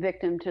from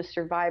victim to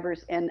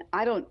survivors. And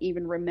I don't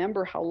even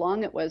remember how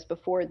long it was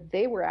before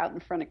they were out in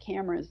front of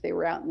cameras. They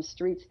were out in the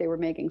streets. They were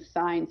making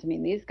signs. I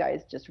mean, these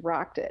guys just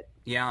rocked it.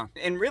 Yeah.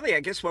 And really,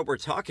 I guess what we're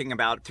talking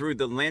about through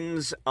the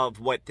lens of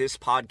what this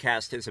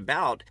podcast is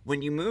about,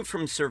 when you move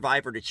from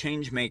survivor to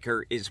change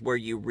maker is where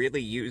you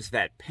really use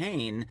that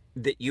pain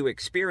that you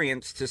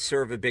experience to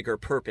serve a bigger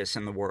purpose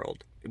in the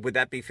world. Would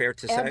that be fair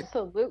to say?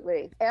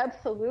 Absolutely.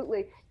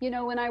 Absolutely.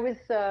 When I was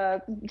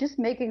just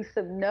making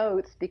some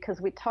notes,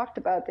 because we talked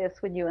about this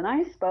when you and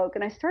I spoke,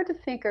 and I started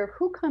to think of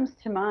who comes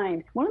to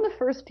mind. One of the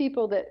first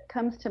people that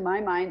comes to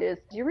my mind is,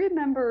 do you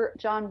remember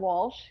John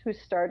Walsh, who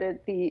started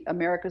the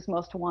America's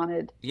Most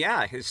Wanted?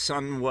 Yeah, his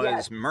son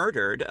was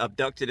murdered,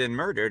 abducted and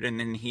murdered, and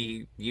then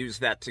he used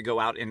that to go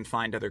out and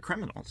find other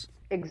criminals.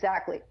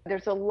 Exactly.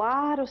 There's a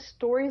lot of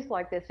stories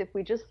like this, if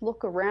we just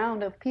look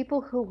around, of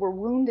people who were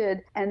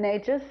wounded and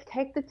they just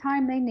take the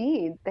time they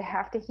need. They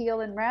have to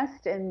heal and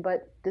rest,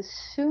 but the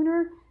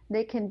sooner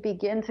they can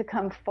begin to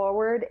come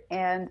forward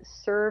and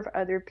serve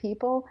other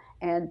people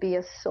and be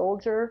a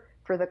soldier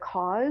for the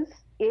cause,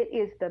 it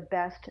is the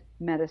best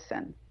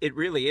medicine. It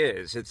really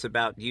is. It's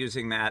about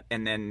using that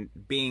and then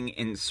being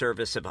in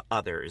service of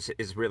others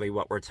is really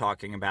what we're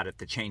talking about at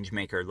the change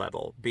maker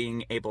level,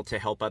 being able to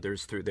help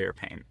others through their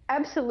pain.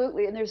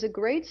 Absolutely. And there's a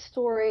great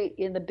story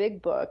in the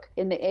big book,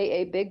 in the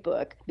AA big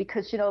book,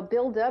 because,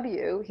 Bill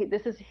W.,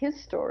 this is his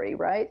story,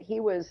 right? He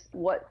was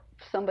what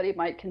somebody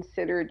might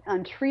consider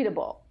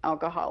untreatable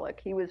alcoholic.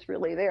 He was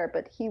really there,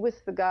 but he was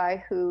the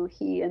guy who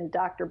he and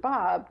Dr.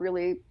 Bob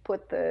really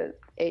put the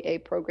AA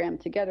program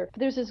together.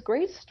 But there's this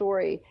great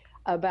story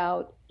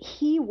about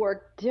he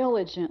worked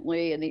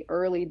diligently in the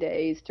early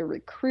days to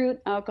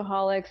recruit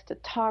alcoholics, to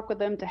talk with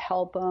them, to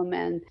help them.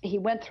 And he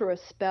went through a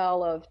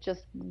spell of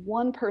just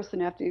one person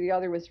after the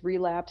other was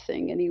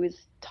relapsing. And he was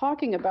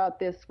talking about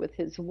this with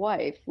his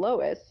wife,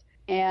 Lois.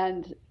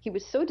 And he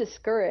was so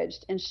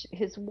discouraged, and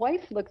his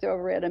wife looked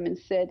over at him and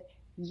said,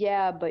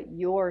 yeah, but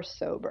you're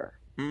sober.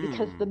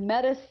 Because the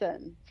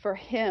medicine for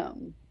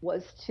him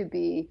was to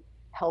be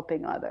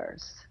helping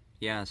others.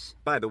 Yes.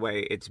 By the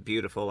way, it's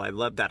beautiful. I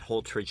love that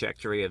whole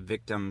trajectory of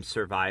victim,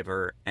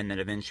 survivor, and then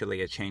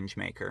eventually a change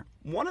maker.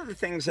 One of the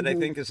things that I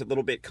think is a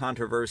little bit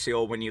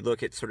controversial when you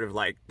look at sort of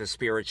like the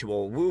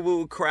spiritual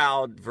woo-woo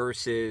crowd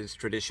versus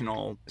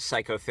traditional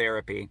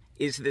psychotherapy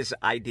is this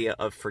idea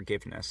of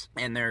forgiveness.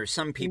 And there are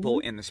some people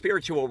in the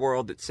spiritual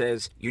world that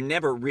says you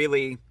never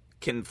really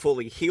can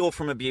fully heal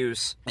from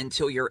abuse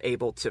until you're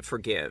able to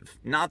forgive.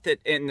 Not that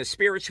in the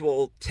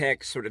spiritual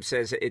text sort of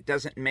says it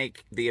doesn't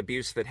make the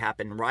abuse that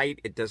happened right.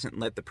 It doesn't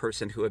let the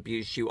person who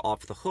abused you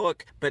off the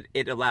hook, but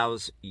it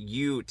allows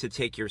you to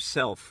take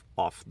yourself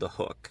off the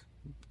hook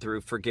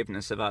through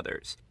forgiveness of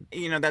others.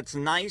 That's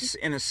nice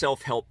in a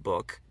self-help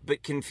book,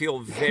 but can feel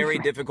very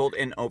difficult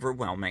and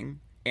overwhelming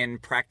in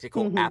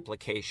practical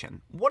application.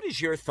 What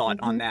is your thought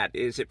on that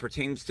as it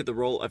pertains to the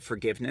role of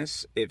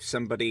forgiveness if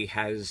somebody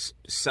has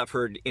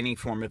suffered any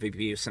form of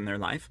abuse in their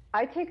life?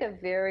 I take a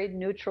very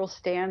neutral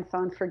stance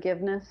on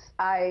forgiveness.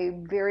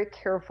 I'm very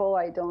careful.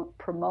 I don't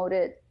promote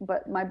it.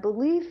 But my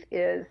belief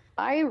is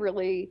I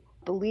really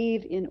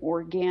believe in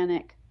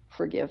organic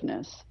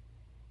forgiveness.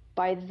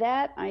 By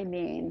that, I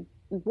mean,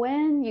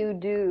 when you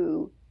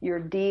do your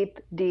deep,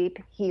 deep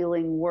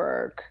healing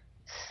work,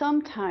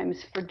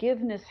 sometimes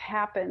forgiveness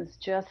happens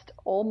just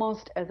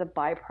almost as a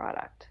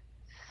byproduct.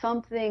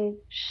 Something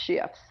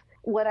shifts.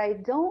 What I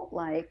don't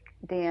like,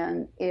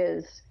 Dan,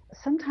 is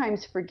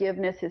sometimes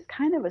forgiveness is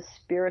kind of a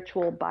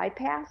spiritual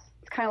bypass.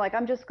 It's kind of like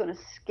I'm just going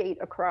to skate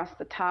across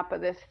the top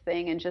of this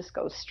thing and just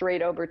go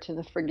straight over to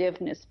the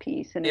forgiveness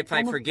piece. And if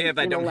I forgive,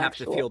 I don't have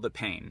to feel the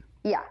pain.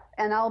 Yeah,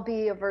 and I'll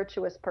be a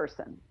virtuous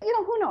person.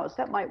 Who knows?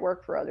 That might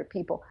work for other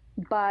people.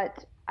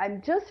 But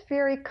I'm just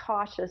very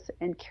cautious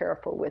and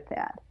careful with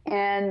that.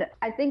 And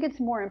I think it's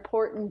more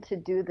important to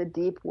do the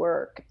deep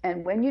work.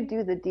 And when you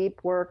do the deep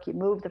work, you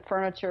move the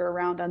furniture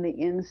around on the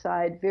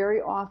inside.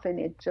 Very often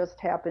it just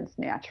happens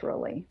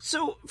naturally.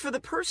 So for the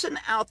person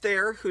out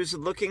there who's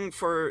looking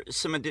for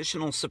some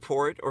additional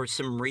support or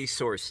some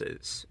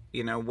resources,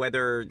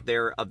 whether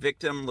they're a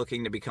victim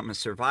looking to become a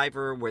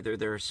survivor, whether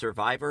they're a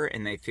survivor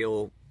and they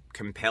feel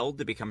compelled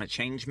to become a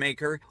change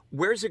maker,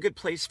 where's a good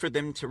place for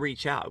them to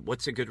reach out?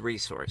 What's a good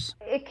resource?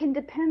 It can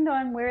depend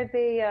on where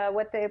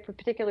what their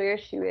particular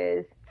issue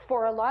is.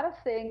 For a lot of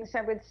things,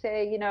 I would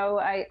say,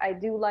 I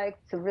do like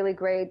some really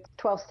great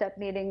 12-step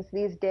meetings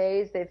these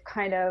days. They've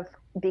kind of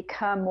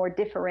become more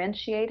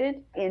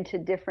differentiated into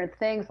different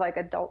things, like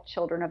Adult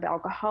Children of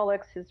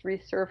Alcoholics has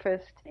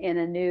resurfaced in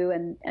a new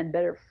and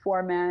better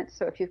format.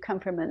 So if you come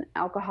from an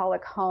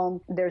alcoholic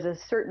home, there's a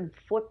certain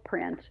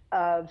footprint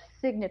of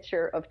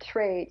signature of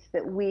traits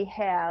that we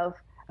have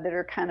that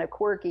are kind of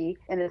quirky,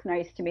 and it's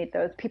nice to meet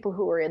those people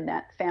who are in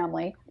that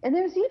family. And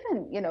there's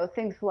even,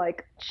 things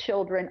like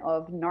children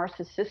of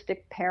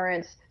narcissistic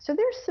parents. So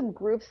there's some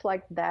groups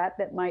like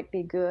that might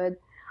be good.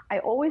 I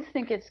always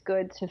think it's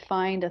good to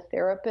find a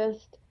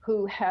therapist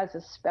who has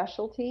a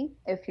specialty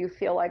if you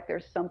feel like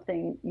there's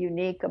something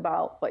unique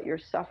about what you're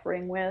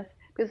suffering with,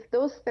 because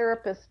those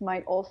therapists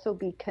might also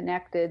be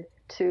connected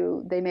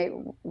to, they may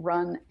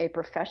run a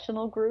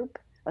professional group,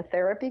 a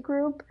therapy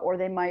group, or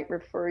they might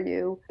refer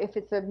you. If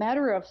it's a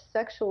matter of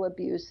sexual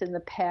abuse in the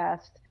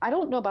past, I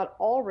don't know about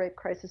all rape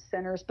crisis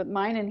centers, but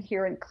mine in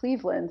here in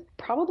Cleveland,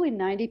 probably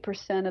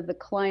 90% of the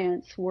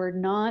clients were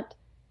not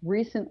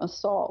recent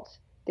assaults.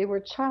 They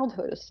were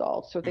childhood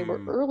assaults, or they were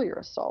earlier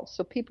assaults.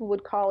 So people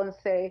would call and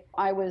say,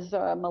 I was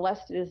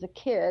molested as a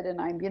kid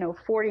and I'm,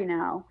 40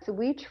 now. So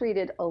we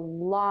treated a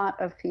lot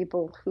of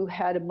people who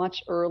had a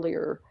much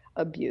earlier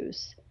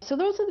abuse. So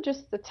those are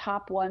just the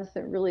top ones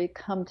that really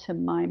come to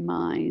my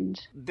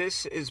mind.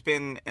 This has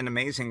been an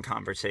amazing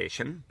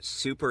conversation,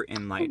 super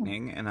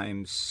enlightening, and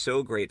I'm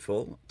so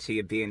grateful to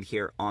you being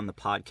here on the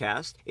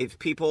podcast. If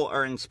people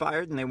are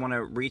inspired and they want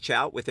to reach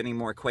out with any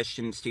more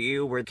questions to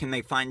you, where can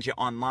they find you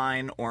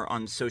online or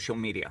on social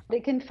media?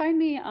 They can find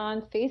me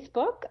on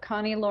Facebook,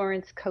 Connie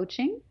Lawrence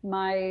Coaching.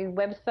 My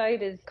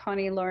website is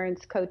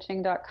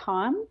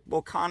ConnieLawrenceCoaching.com.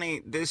 Well,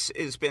 Connie, this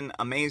has been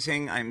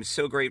amazing. I'm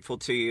so grateful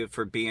to you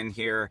for being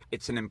here.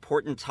 It's an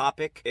important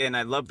topic, and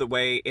I love the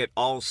way it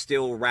all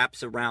still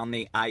wraps around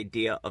the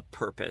idea of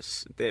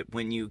purpose, that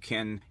when you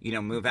can,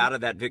 move out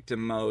of that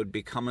victim mode,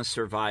 become a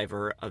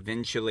survivor,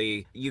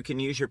 eventually you can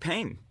use your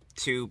pain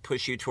to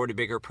push you toward a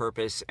bigger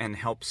purpose and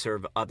help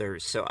serve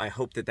others. So I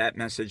hope that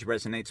message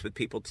resonates with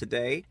people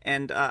today,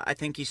 and I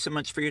thank you so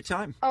much for your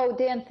time. Oh,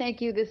 Dan,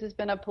 thank you. This has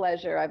been a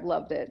pleasure. I've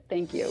loved it.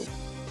 Thank you.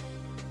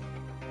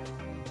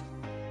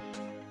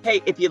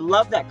 Hey, if you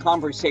love that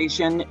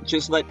conversation,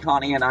 just let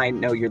Connie and I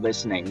know you're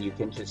listening. You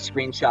can just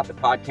screenshot the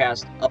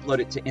podcast, upload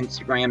it to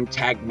Instagram,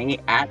 tag me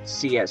at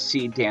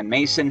CSC Dan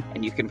Mason,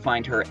 and you can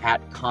find her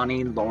at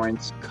Connie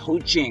Lawrence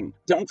Coaching.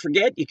 Don't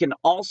forget, you can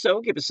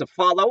also give us a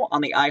follow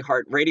on the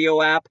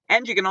iHeartRadio app,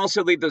 and you can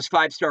also leave those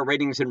 5-star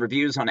ratings and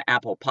reviews on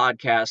Apple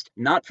Podcast.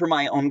 Not for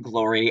my own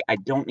glory. I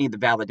don't need the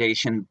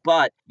validation,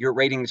 but your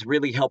ratings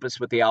really help us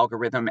with the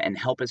algorithm and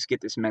help us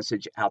get this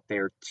message out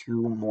there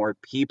to more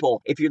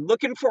people. If you're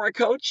looking for a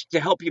coach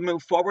to help you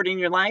move forward in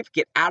your life,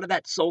 get out of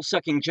that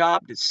soul-sucking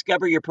job,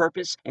 discover your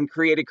purpose, and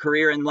create a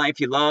career in life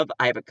you love,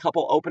 I have a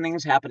couple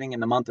openings happening in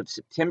the month of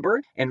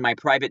September in my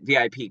private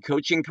VIP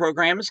coaching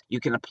programs. You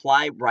can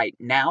apply right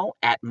now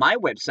at my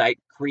website,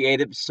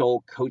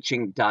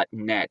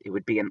 CreativeSoulCoaching.net. It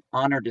would be an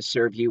honor to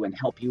serve you and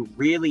help you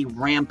really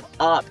ramp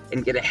up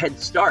and get a head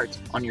start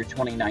on your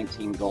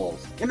 2019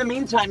 goals. In the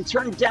meantime,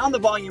 turn down the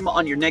volume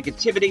on your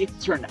negativity,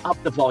 turn up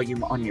the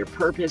volume on your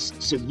purpose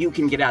so you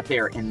can get out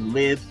there and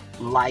live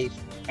life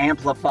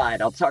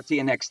amplified. I'll talk to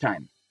you next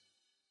time.